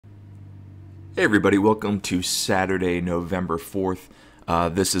Hey everybody, welcome to Saturday, November 4th.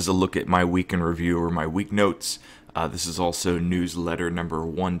 This is a look at my week in review or my week notes. This is also newsletter number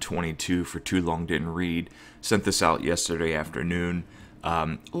 122 for Too Long Didn't Read. Sent this out yesterday afternoon.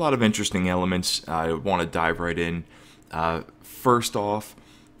 A lot of interesting elements. I want to dive right in. First off,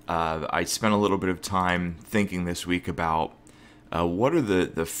 I spent a little bit of time thinking this week about what are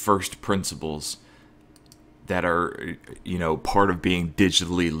the first principles that are, part of being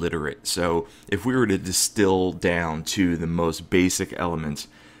digitally literate. So if we were to distill down to the most basic elements,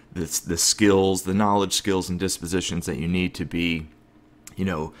 the skills, the knowledge, skills, and dispositions that you need to be,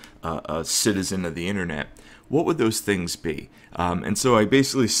 a citizen of the internet, what would those things be? And so I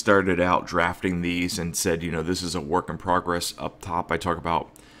basically started out drafting these and said, this is a work in progress. Up top, I talk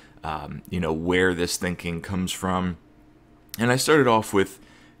about, where this thinking comes from. And I started off with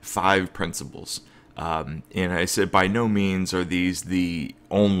 5 principles. And I said, by no means are these the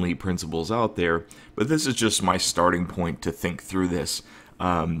only principles out there, but this is just my starting point to think through this.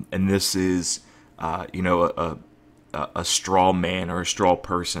 And this is, a straw man or a straw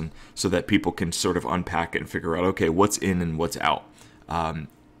person so that people can sort of unpack it and figure out, okay, what's in and what's out.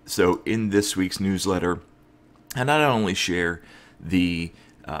 So in this week's newsletter, and I not only share the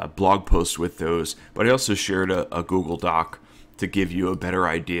blog post with those, but I also shared a Google Doc to give you a better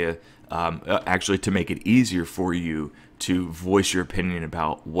idea, actually to make it easier for you to voice your opinion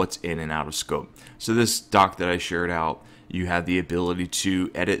about what's in and out of scope. So this doc that I shared out, you have the ability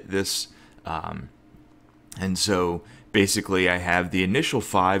to edit this. And so basically I have the initial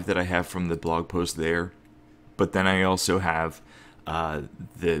 5 that I have from the blog post there, but then I also have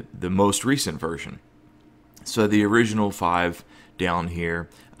the most recent version. So the original 5 down here,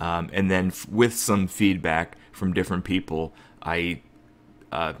 and then with some feedback from different people, I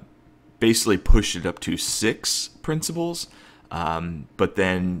basically pushed it up to 6 principles, but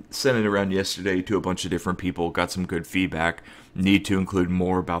then sent it around yesterday to a bunch of different people, got some good feedback. Need to include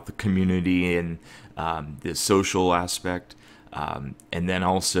more about the community and the social aspect, and then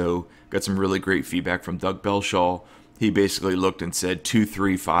also got some really great feedback from Doug Belshaw. He basically looked and said 2,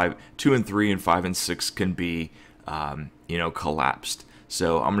 3, 5, 2 and 3 and 5 and 6 can be, collapsed.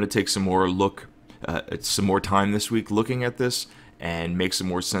 So I'm going to take some more time this week looking at this and make some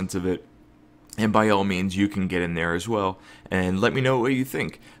more sense of it. And by all means, you can get in there as well and let me know what you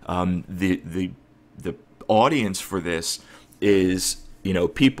think. The audience for this is,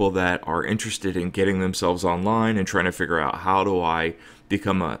 people that are interested in getting themselves online and trying to figure out, how do I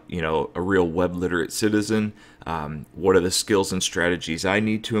become a real web literate citizen? What are the skills and strategies I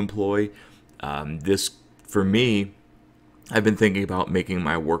need to employ? This, for me, I've been thinking about making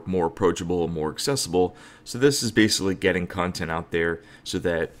my work more approachable and more accessible. So this is basically getting content out there so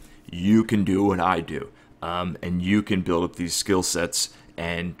that you can do what I do, and you can build up these skill sets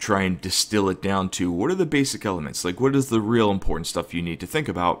and try and distill it down to what are the basic elements, like what is the real important stuff you need to think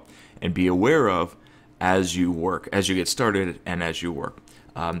about and be aware of as you work, as you get started and as you work.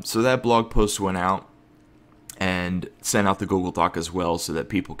 So that blog post went out and sent out the Google Doc as well so that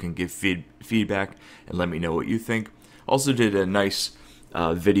people can give feedback and let me know what you think. Also did a nice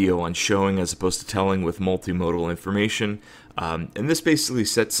video on showing as opposed to telling with multimodal information. And this basically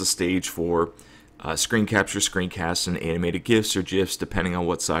sets the stage for screen capture, screencasts, and animated GIFs or GIFs, depending on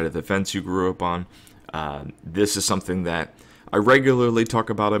what side of the fence you grew up on. This is something that I regularly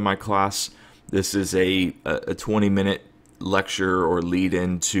talk about in my class. This is a 20-minute lecture or lead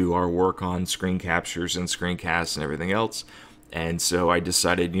into our work on screen captures and screencasts and everything else. And so I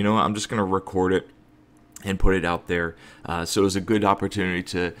decided, I'm just going to record it and put it out there. So it was a good opportunity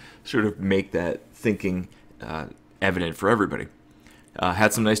to sort of make that thinking evident for everybody.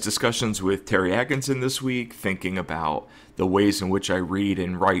 Had some nice discussions with Terry Atkinson this week, thinking about the ways in which I read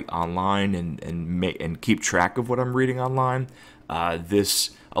and write online and keep track of what I'm reading online. A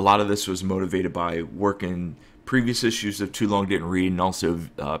lot of this was motivated by work in previous issues of Too Long Didn't Read and also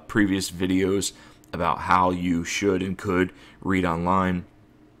previous videos about how you should and could read online.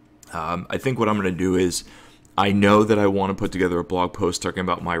 I think what I'm going to do is, I know that I want to put together a blog post talking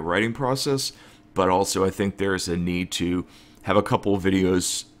about my writing process, but also I think there's a need to have a couple of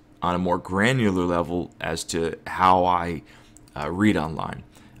videos on a more granular level as to how I read online.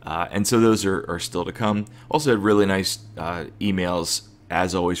 And so those are still to come. Also had really nice emails,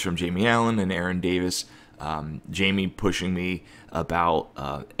 as always, from Jamie Allen and Aaron Davis. Jamie pushing me about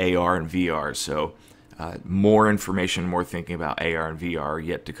AR and VR. So more information, more thinking about AR and VR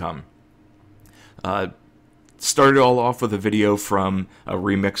yet to come. Started all off with a video from a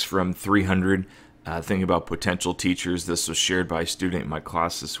remix from 300, thinking about potential teachers. This was shared by a student in my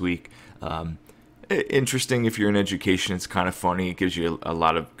class this week. Interesting if you're in education. It's kind of funny. It gives you a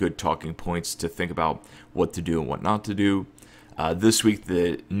lot of good talking points to think about what to do and what not to do. This week,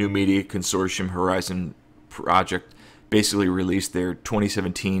 the New Media Consortium Horizon Project basically released their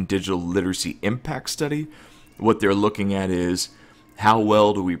 2017 Digital Literacy Impact Study. What they're looking at is how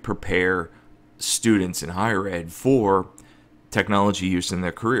well do we prepare students in higher ed for technology use in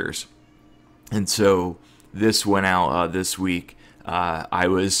their careers. And so this went out this week. I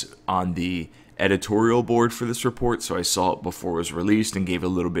was on the editorial board for this report, so I saw it before it was released and gave a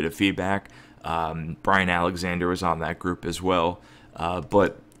little bit of feedback. Brian Alexander was on that group as well.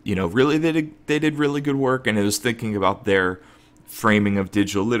 But really they did really good work, and it was thinking about their framing of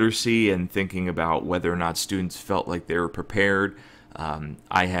digital literacy and thinking about whether or not students felt like they were prepared.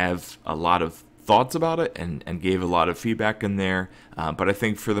 I have a lot of thoughts about it and gave a lot of feedback in there, but I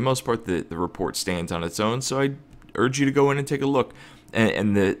think for the most part the report stands on its own, so I urge you to go in and take a look.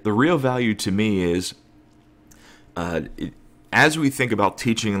 And the real value to me is as we think about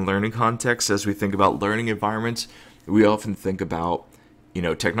teaching and learning contexts, as we think about learning environments, we often think about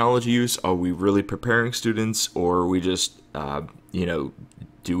technology use. Are we really preparing students, or are we just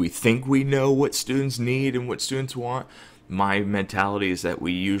do we think we know what students need and what students want? My mentality is that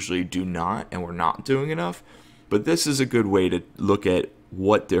we usually do not, and we're not doing enough. But this is a good way to look at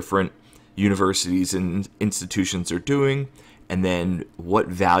what different universities and institutions are doing, and then what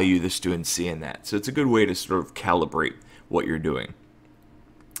value the students see in that. So it's a good way to sort of calibrate what you're doing.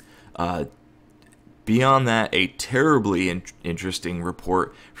 Beyond that, a terribly interesting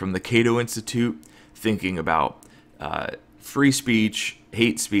report from the Cato Institute thinking about free speech,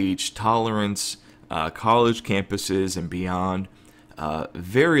 hate speech, tolerance, college campuses, and beyond.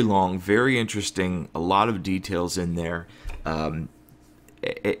 Very long, very interesting, a lot of details in there. And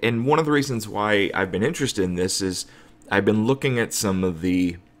one of the reasons why I've been interested in this is I've been looking at some of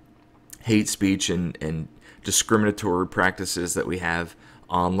the hate speech and discriminatory practices that we have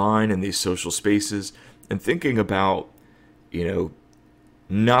online in these social spaces, and thinking about,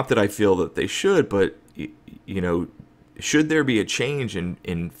 not that I feel that they should, but, should there be a change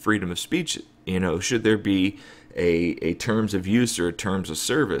in freedom of speech? Should there be a terms of use or a terms of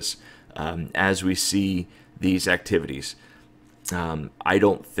service as we see these activities? I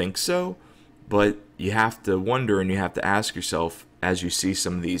don't think so, but you have to wonder and you have to ask yourself as you see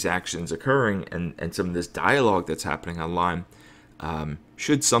some of these actions occurring and some of this dialogue that's happening online,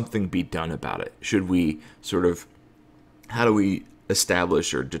 should something be done about it? Should we how do we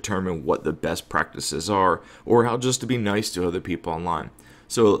establish or determine what the best practices are, or how just to be nice to other people online?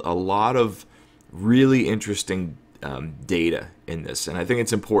 So a lot of really interesting data in this, and I think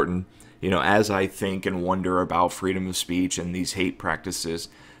it's important, as I think and wonder about freedom of speech and these hate practices,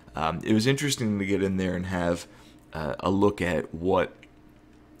 it was interesting to get in there and have a look at what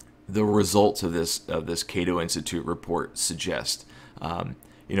the results of this Cato Institute report suggest.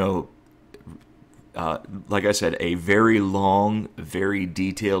 Like I said, a very long, very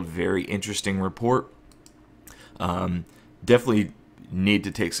detailed, very interesting report. Definitely need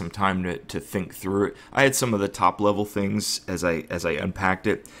to take some time to think through it. I had some of the top level things as I unpacked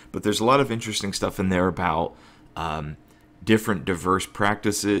it, but there's a lot of interesting stuff in there about different diverse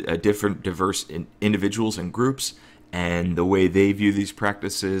practices, different diverse individuals and groups, and the way they view these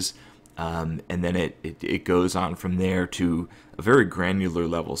practices. And then it goes on from there to a very granular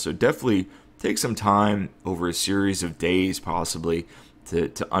level. So definitely take some time over a series of days, possibly,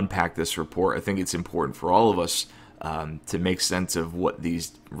 to unpack this report. I think it's important for all of us to make sense of what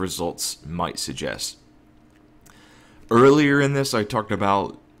these results might suggest. Earlier in this, I talked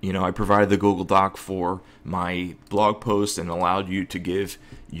about, I provided the Google Doc for my blog post and allowed you to give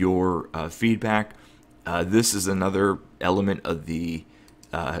your feedback. This is another element of the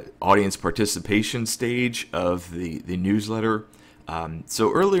audience participation stage of the newsletter.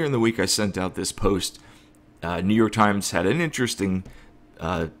 So earlier in the week, I sent out this post. New York Times had an interesting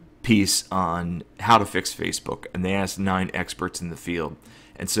piece on how to fix Facebook, and they asked 9 experts in the field.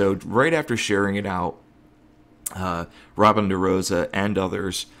 And so right after sharing it out, Robin DeRosa and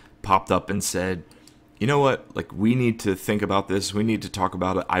others popped up and said, you know what, we need to think about this. We need to talk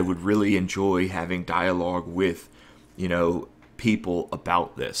about it. I would really enjoy having dialogue with, people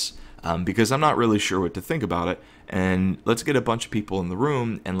about this, because I'm not really sure what to think about it. And let's get a bunch of people in the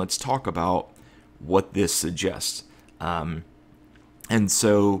room and let's talk about what this suggests. And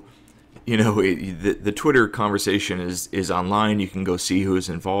so, the Twitter conversation is online. You can go see who is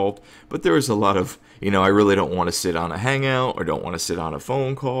involved. But there was a lot of, I really don't want to sit on a Hangout or don't want to sit on a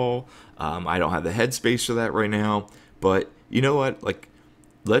phone call. I don't have the headspace for that right now. But you know what?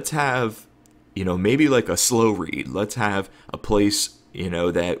 Let's have, maybe a slow read. Let's have a place,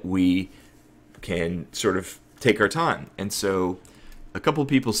 that we can sort of take our time. And so a couple of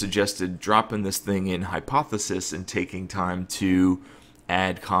people suggested dropping this thing in Hypothesis and taking time to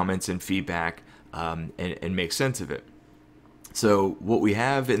add comments and feedback and make sense of it. So what we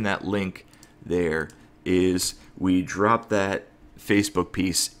have in that link there is we drop that Facebook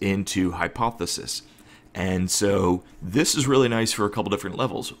piece into Hypothesis. And so this is really nice for a couple different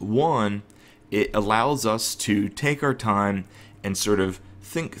levels. One, it allows us to take our time and sort of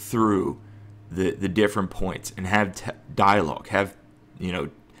think through the different points and have dialogue, have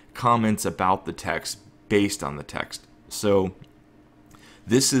comments about the text based on the text. So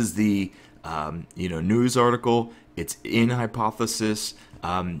this is the news article. It's in Hypothesis.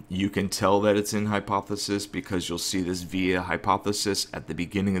 You can tell that it's in Hypothesis because you'll see this via Hypothesis at the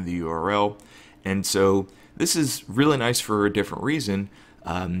beginning of the URL. And so this is really nice for a different reason.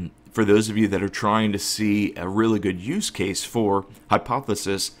 For those of you that are trying to see a really good use case for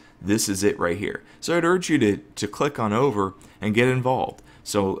Hypothesis, this is it right here. So I'd urge you to click on over and get involved.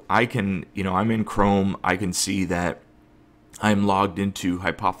 So I can, I'm in Chrome. I can see that I'm logged into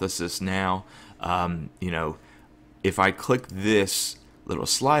Hypothesis now. If I click this little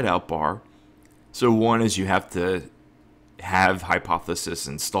slide out bar, so one is you have to have Hypothesis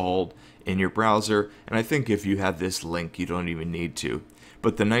installed in your browser, and I think if you have this link you don't even need to.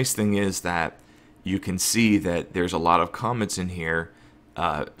 But the nice thing is that you can see that there's a lot of comments in here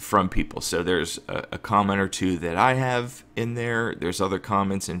from people. So there's a comment or two that I have in there. There's other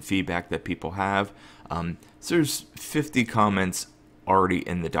comments and feedback that people have. So there's 50 comments already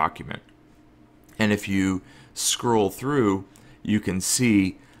in the document. And if you scroll through, you can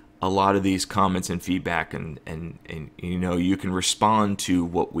see a lot of these comments and feedback, and you can respond to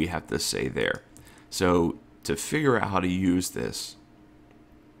what we have to say there. So to figure out how to use this,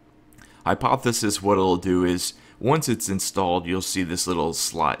 Hypothesis, what it'll do is once it's installed, you'll see this little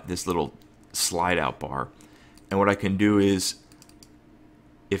slide out bar. And what I can do is,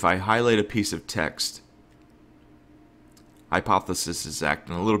 if I highlight a piece of text, Hypothesis is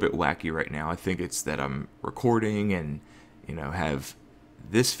acting a little bit wacky right now. I think it's that I'm recording and have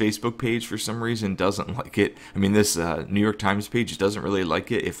this Facebook page for some reason doesn't like it. I mean, this New York Times page doesn't really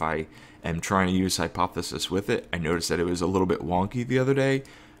like it if I am trying to use Hypothesis with it. I noticed that it was a little bit wonky the other day.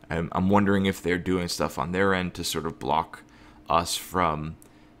 I'm wondering if they're doing stuff on their end to sort of block us from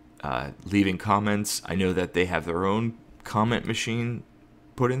leaving comments. I know that they have their own comment machine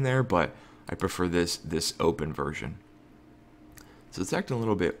put in there, but I prefer this open version. So it's acting a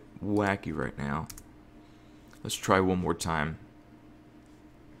little bit wacky right now. Let's try one more time.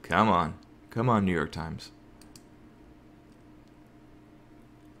 Come on, New York Times.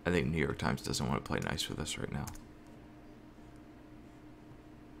 I think New York Times doesn't want to play nice with us right now.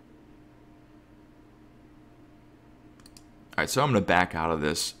 Alright, so I'm going to back out of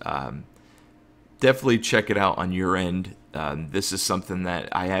this. Definitely check it out on your end. This is something that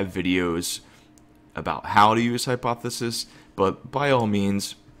I have videos about how to use Hypothesis, but by all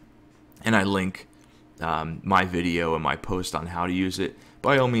means, and I link my video and my post on how to use it,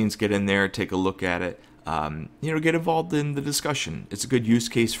 by all means get in there, take a look at it, get involved in the discussion. It's a good use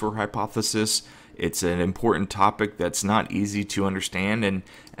case for Hypothesis. It's an important topic that's not easy to understand, and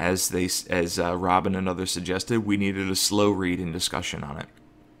as Robin and others suggested, we needed a slow read and discussion on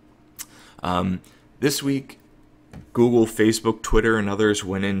it. This week, Google, Facebook, Twitter, and others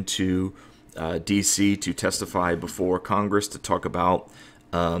went into DC to testify before Congress to talk about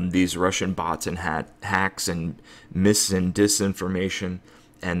these Russian bots and hacks and mis and disinformation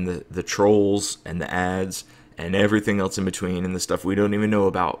and the trolls and the ads and everything else in between and the stuff we don't even know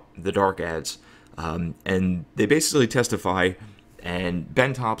about, the dark ads. And they basically testify, and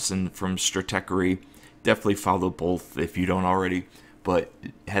Ben Thompson from Stratechery, definitely follow both if you don't already, but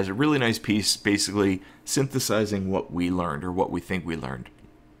has a really nice piece basically synthesizing what we learned or what we think we learned.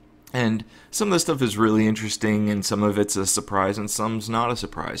 And some of the stuff is really interesting, and some of it's a surprise, and some's not a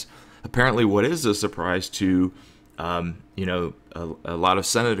surprise. Apparently what is a surprise to a lot of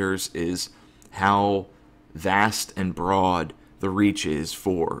senators is how vast and broad the reach is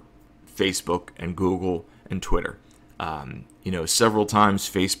for Facebook and Google and Twitter. Several times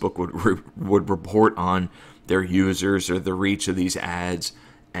Facebook would report on their users or the reach of these ads,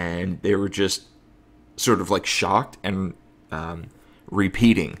 and they were just sort of like shocked and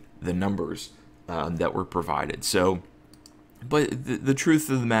repeating the numbers that were provided. So, but the truth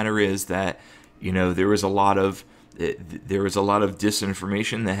of the matter is that there was a lot of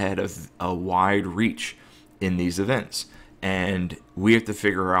disinformation that had a wide reach in these events. And we have to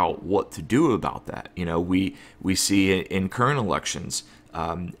figure out what to do about that. We see it in current elections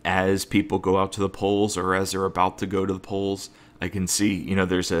as people go out to the polls or as they're about to go to the polls. I can see,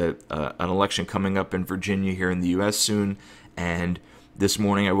 there's an election coming up in Virginia here in the U.S. soon, and this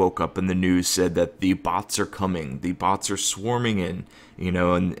morning I woke up and the news said that the bots are coming. The bots are swarming in,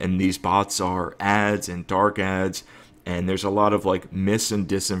 and these bots are ads and dark ads, and there's a lot of like and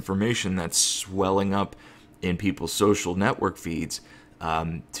disinformation that's swelling up in people's social network feeds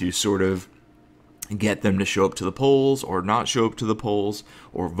to sort of get them to show up to the polls or not show up to the polls,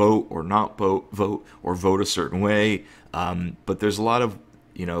 or vote or not vote or vote a certain way. But there's a lot of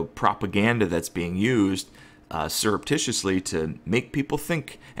propaganda that's being used surreptitiously to make people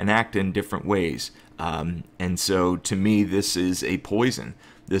think and act in different ways. And so to me, this is a poison.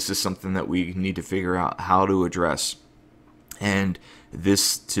 This is something that we need to figure out how to address. And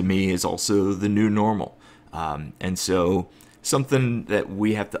this, to me, is also the new normal. And so something that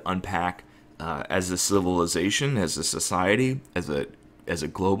we have to unpack as a civilization, as a society, as a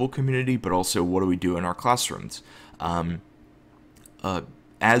global community, but also what do we do in our classrooms?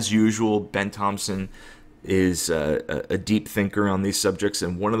 As usual, Ben Thompson is a deep thinker on these subjects,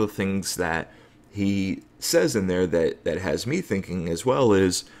 and one of the things that he says in there that has me thinking as well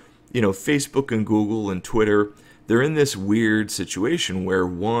is, Facebook and Google and Twitter, they're in this weird situation where,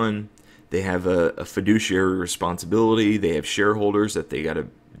 one, they have a fiduciary responsibility, they have shareholders that they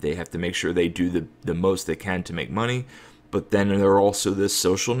have to make sure they do the most they can to make money, but then they're also this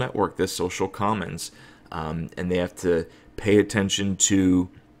social network, this social commons, and they have to pay attention to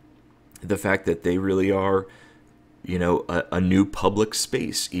the fact that they really are, a new public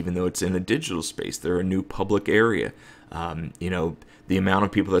space, even though it's in a digital space. They're a new public area. The amount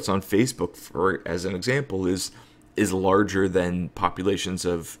of people that's on Facebook, for as an example, is larger than populations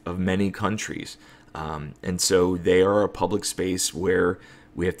of many countries. And so they are a public space where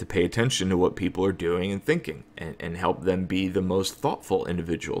we have to pay attention to what people are doing and thinking, and help them be the most thoughtful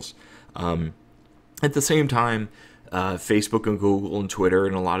individuals. At the same time, Facebook and Google and Twitter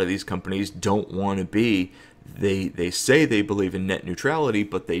and a lot of these companies don't want to be, they say they believe in net neutrality,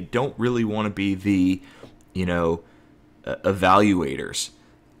 but they don't really want to be the, evaluators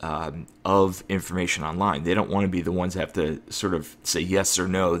of information online. They don't want to be the ones that have to sort of say yes or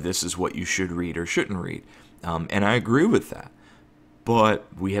no, this is what you should read or shouldn't read. And I agree with that. But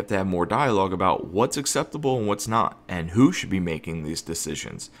we have to have more dialogue about what's acceptable and what's not, and who should be making these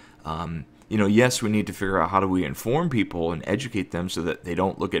decisions. Yes, we need to figure out how do we inform people and educate them so that they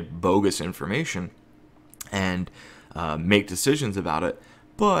don't look at bogus information and make decisions about it.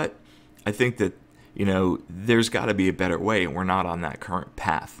 But I think that, there's got to be a better way, and we're not on that current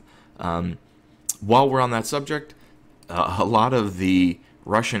path. While we're on that subject, a lot of the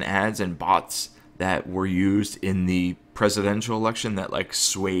Russian ads and bots that were used in the presidential election that like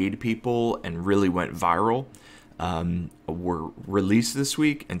swayed people and really went viral were released this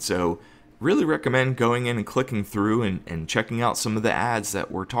week. And so really recommend going in and clicking through and checking out some of the ads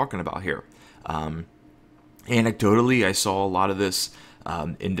that we're talking about here. Anecdotally, I saw a lot of this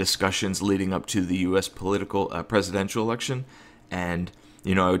in discussions leading up to the U.S. presidential election. And,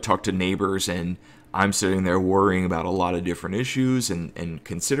 I would talk to neighbors, and I'm sitting there worrying about a lot of different issues and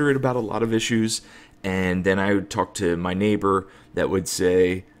considerate about a lot of issues. And then I would talk to my neighbor that would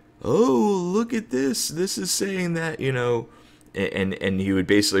say, oh, look at this. This is saying that, and he would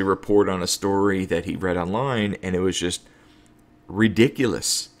basically report on a story that he read online, and it was just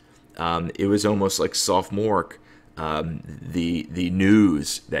ridiculous. It was almost like sophomoric, the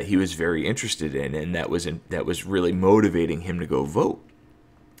news that he was very interested in, and that was really motivating him to go vote.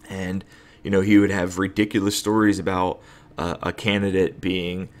 And he would have ridiculous stories about a candidate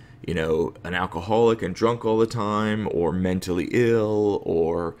being, an alcoholic and drunk all the time, or mentally ill,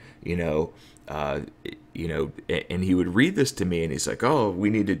 or and he would read this to me, and he's like, "Oh, we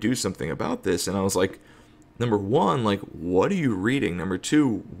need to do something about this." And I was like, number one, like, what are you reading? Number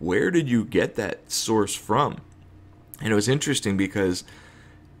two, where did you get that source from? And it was interesting because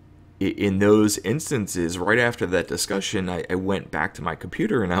in those instances, right after that discussion, I went back to my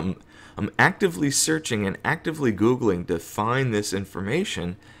computer, and I'm actively searching and actively Googling to find this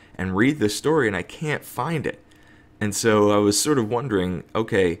information and read the story, and I can't find it. And so I was sort of wondering,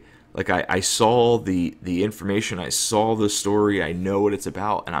 okay, like I saw the information, I saw the story, I know what it's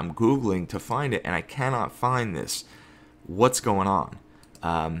about, and I'm Googling to find it, and I cannot find this. What's going on?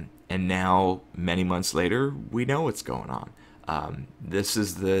 And now, many months later, we know what's going on. This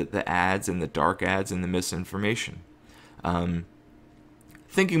is the ads and the dark ads and the misinformation.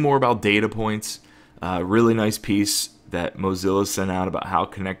 Thinking more about data points, really nice piece that Mozilla sent out about how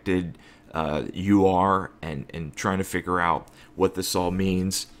connected you are, and trying to figure out what this all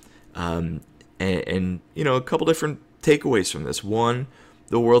means. And a couple different takeaways from this. One,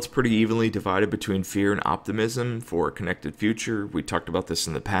 the world's pretty evenly divided between fear and optimism for a connected future. We talked about this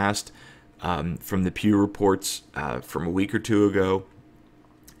in the past from the Pew reports from a week or two ago.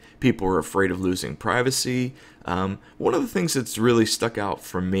 People are afraid of losing privacy. One of the things that's really stuck out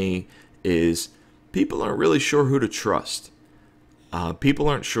for me is people aren't really sure who to trust. People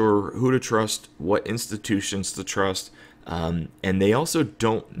aren't sure who to trust, what institutions to trust, and they also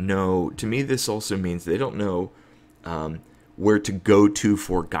don't know. To me, this also means they don't know where to go to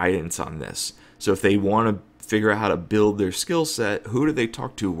for guidance on this. So if they want to figure out how to build their skill set, who do they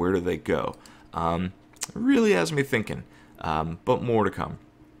talk to? Where do they go? It really has me thinking, but more to come.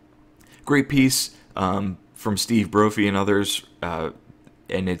 Great piece from Steve Brophy and others, and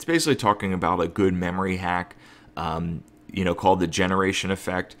it's basically talking about a good memory hack, called the generation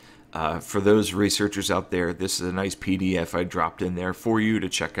effect. For those researchers out there, this is a nice PDF I dropped in there for you to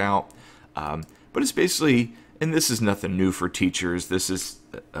check out. But it's basically, and this is nothing new for teachers, this is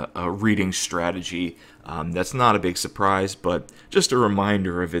a reading strategy that's not a big surprise, but just a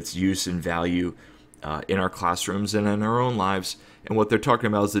reminder of its use and value in our classrooms and in our own lives. And what they're talking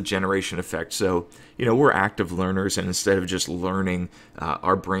about is the generation effect. So, we're active learners, and instead of just learning,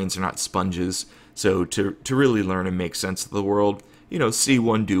 our brains are not sponges. So to really learn and make sense of the world, see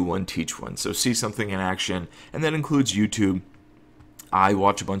one, do one, teach one. So see something in action, and that includes YouTube. I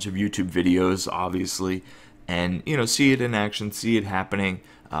watch a bunch of YouTube videos, obviously, and, see it in action, see it happening,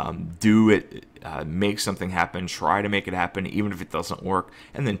 do it, make something happen, try to make it happen, even if it doesn't work,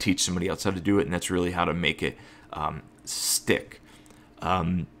 and then teach somebody else how to do it, and that's really how to make it stick.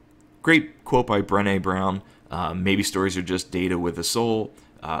 Great quote by Brené Brown. Maybe stories are just data with a soul.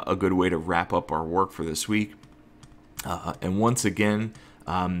 A good way to wrap up our work for this week. And once again,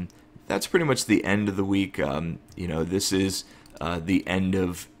 that's pretty much the end of the week. This is the end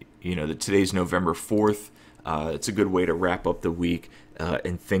of, today's November 4th. It's a good way to wrap up the week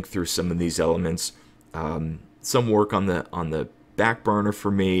and think through some of these elements. Some work on the back burner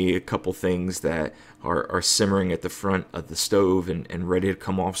for me, a couple things that are simmering at the front of the stove and ready to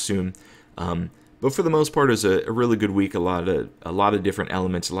come off soon. But for the most part, it's a really good week. A lot of different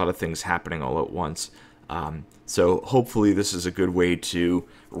elements, a lot of things happening all at once. So hopefully this is a good way to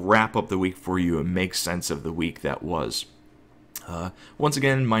wrap up the week for you and make sense of the week that was. Once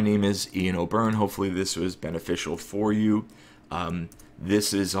again, my name is Ian O'Byrne. Hopefully this was beneficial for you.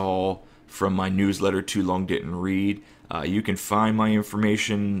 This is all from my newsletter, Too Long Didn't Read. You can find my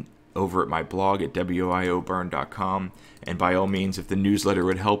information over at my blog at wioburn.com. And by all means, if the newsletter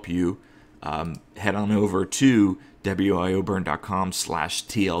would help you, head on over to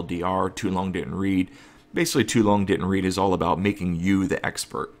wioburn.com/TLDR, Too Long Didn't Read. Basically, Too Long Didn't Read is all about making you the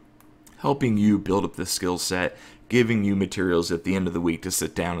expert, helping you build up the skill set, giving you materials at the end of the week to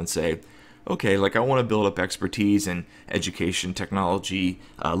sit down and say, okay, I want to build up expertise in education, technology,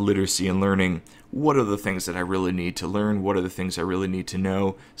 literacy, and learning. What are the things that I really need to learn? What are the things I really need to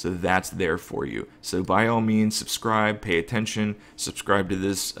know? So that's there for you. So by all means, subscribe, pay attention, subscribe to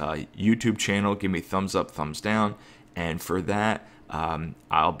this YouTube channel, give me thumbs up, thumbs down, and for that,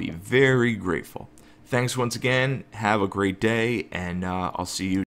 I'll be very grateful. Thanks once again, have a great day, and I'll see you